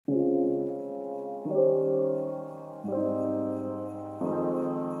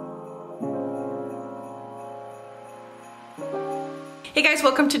guys,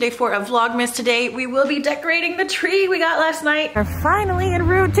 welcome to day 4 of Vlogmas. Today we will be decorating the tree we got last night. We're finally en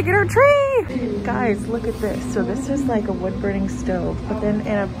route to get our tree. Guys, look at this. So this is like a wood burning stove, but then in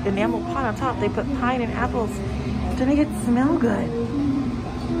an enamel pot on top they put pine and apples to make it smell good.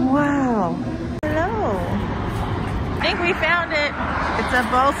 Wow. Hello. I think we found it. It's a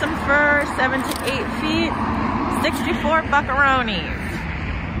balsam fir, 7 to 8 feet, 64 buckaroonies.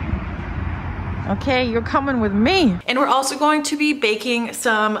 Okay, you're coming with me. And we're also going to be baking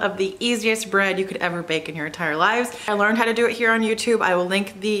some of the easiest bread you could ever bake in your entire lives. I learned how to do it here on YouTube. I will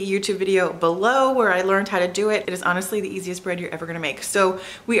link the YouTube video below where I learned how to do it. It is honestly the easiest bread you're ever gonna make. So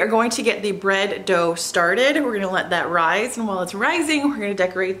we are going to get the bread dough started. We're gonna let that rise, and while it's rising, we're gonna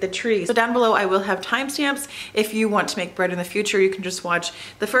decorate the tree. So down below I will have timestamps. If you want to make bread in the future, you can just watch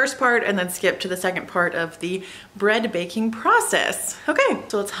the first part and then skip to the second part of the bread baking process. Okay,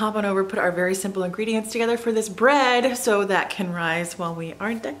 so let's hop on over, put our very simple ingredients together for this bread so that can rise while we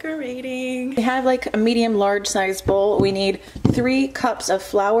are decorating. We have like a medium large size bowl. We need 3 cups of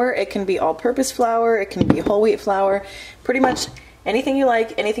flour. It can be all-purpose flour, it can be whole wheat flour, pretty much anything you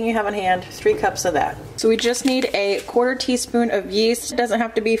like, anything you have on hand, 3 cups of that. So we just need a 1/4 teaspoon of yeast. It doesn't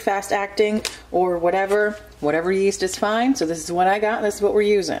have to be fast acting or whatever yeast is fine. So this is what I got, this is what we're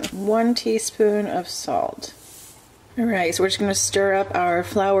using. 1 teaspoon of salt. All right, so we're just gonna stir up our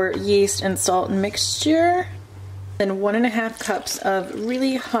flour, yeast, and salt mixture. Then 1.5 cups of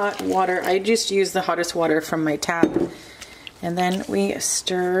really hot water. I just use the hottest water from my tap. And then we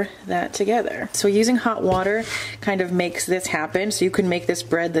stir that together. So using hot water kind of makes this happen. So you can make this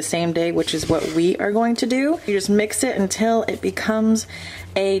bread the same day, which is what we are going to do. You just mix it until it becomes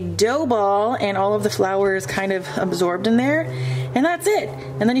a dough ball and all of the flour is kind of absorbed in there. And that's it.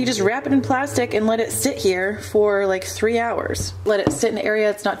 And then you just wrap it in plastic and let it sit here for like 3 hours. Let it sit in an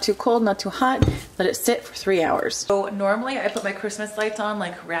area that's not too cold, not too hot. Let it sit for 3 hours. So normally I put my Christmas lights on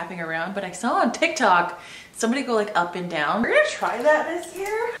like wrapping around, but I saw on TikTok somebody go like up and down. We're gonna try that this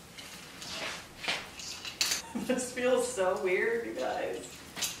year. This feels so weird, you guys.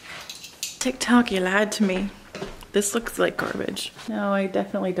 TikTok, you lied to me. This looks like garbage. No, I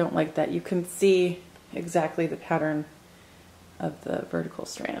definitely don't like that. You can see exactly the pattern of the vertical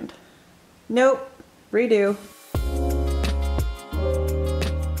strand. Nope, redo.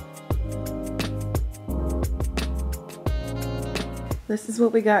 This is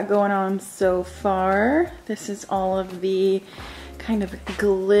what we got going on so far. This is all of the kind of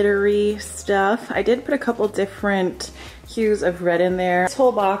glittery stuff. I did put a couple different hues of red in there. This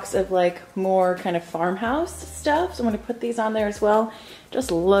whole box of like more kind of farmhouse stuff. So I'm gonna put these on there as well. Just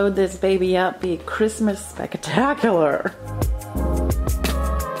load this baby up, be Christmas spectacular.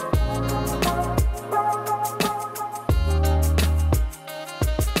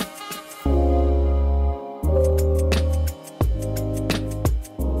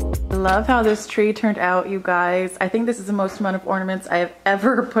 I love how this tree turned out, you guys. I think this is the most amount of ornaments I have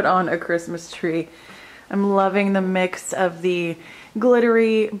ever put on a Christmas tree. I'm loving the mix of the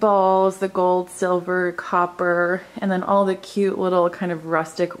glittery balls, the gold, silver, copper, and then all the cute little kind of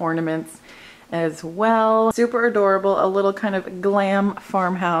rustic ornaments as well. Super adorable, a little kind of glam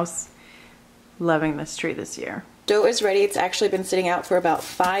farmhouse. Loving this tree this year. Dough is ready. It's actually been sitting out for about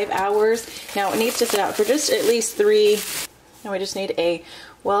 5 hours. Now it needs to sit out for just at least 3. Now we just need a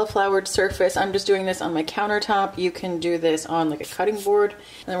well-floured surface. I'm just doing this on my countertop. You can do this on like a cutting board.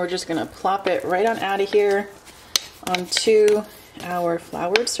 And then we're just gonna plop it right on out of here onto our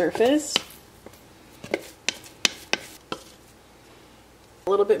floured surface. A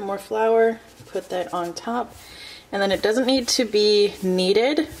little bit more flour, put that on top. And then it doesn't need to be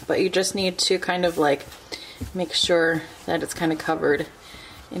kneaded, but you just need to kind of like make sure that it's kind of covered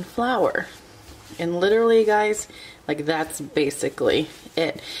in flour. And literally, guys, like that's basically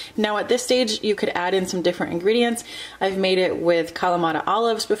it. Now at this stage, you could add in some different ingredients. I've made it with Kalamata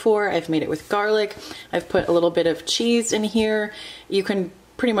olives before. I've made it with garlic. I've put a little bit of cheese in here. You can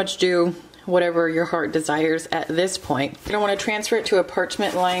pretty much do whatever your heart desires at this point. You're gonna wanna transfer it to a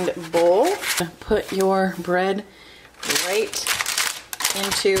parchment lined bowl. Put your bread right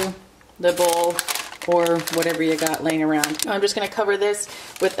into the bowl or whatever you got laying around. I'm just gonna cover this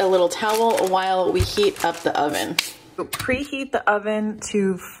with a little towel while we heat up the oven. Preheat the oven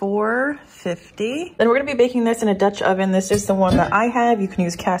to 450. Then we're gonna be baking this in a Dutch oven. This is the one that I have. You can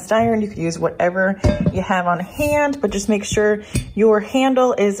use cast iron, you can use whatever you have on hand, but just make sure your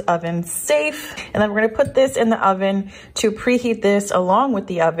handle is oven safe. And then we're gonna put this in the oven to preheat this along with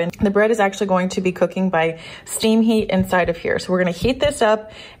the oven. The bread is actually going to be cooking by steam heat inside of here. So we're gonna heat this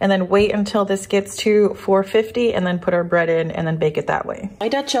up and then wait until this gets to 450 and then put our bread in and then bake it that way. My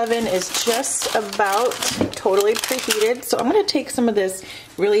Dutch oven is just about totally preheated. heated. So I'm gonna take some of this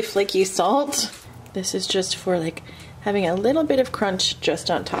really flaky salt. This is just for like having a little bit of crunch just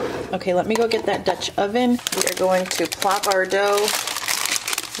on top. Okay, let me go get that Dutch oven. We are going to plop our dough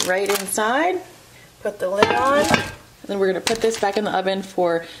right inside, put the lid on, and then we're gonna put this back in the oven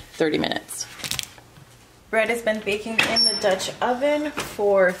for 30 minutes. Bread has been baking in the Dutch oven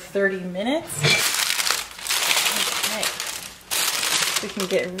for 30 minutes. Okay. We can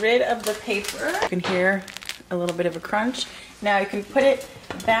get rid of the paper. You can hear a little bit of a crunch. Now you can put it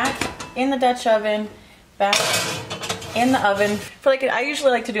back in the Dutch oven, back in the oven for like, I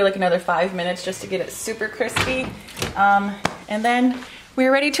usually like to do like another 5 minutes just to get it super crispy. And then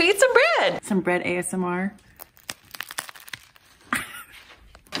we're ready to eat some bread. Some bread ASMR.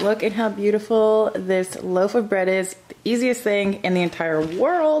 Look at how beautiful this loaf of bread is. The easiest thing in the entire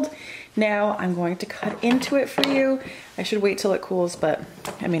world. Now I'm going to cut into it for you. I should wait till it cools, but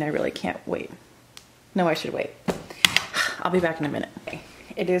I mean, I really can't wait. No, I should wait. I'll be back in a minute.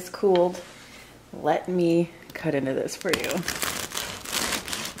 It is cooled. Let me cut into this for you.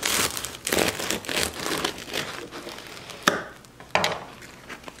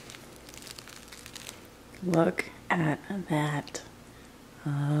 Look at that.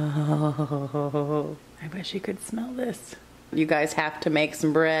 Oh, I wish you could smell this. You guys have to make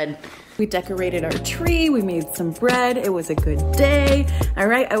some bread. We decorated our tree, we made some bread. It was a good day. All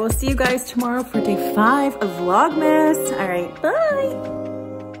right, I will see you guys tomorrow for day 5 of Vlogmas. All right, bye.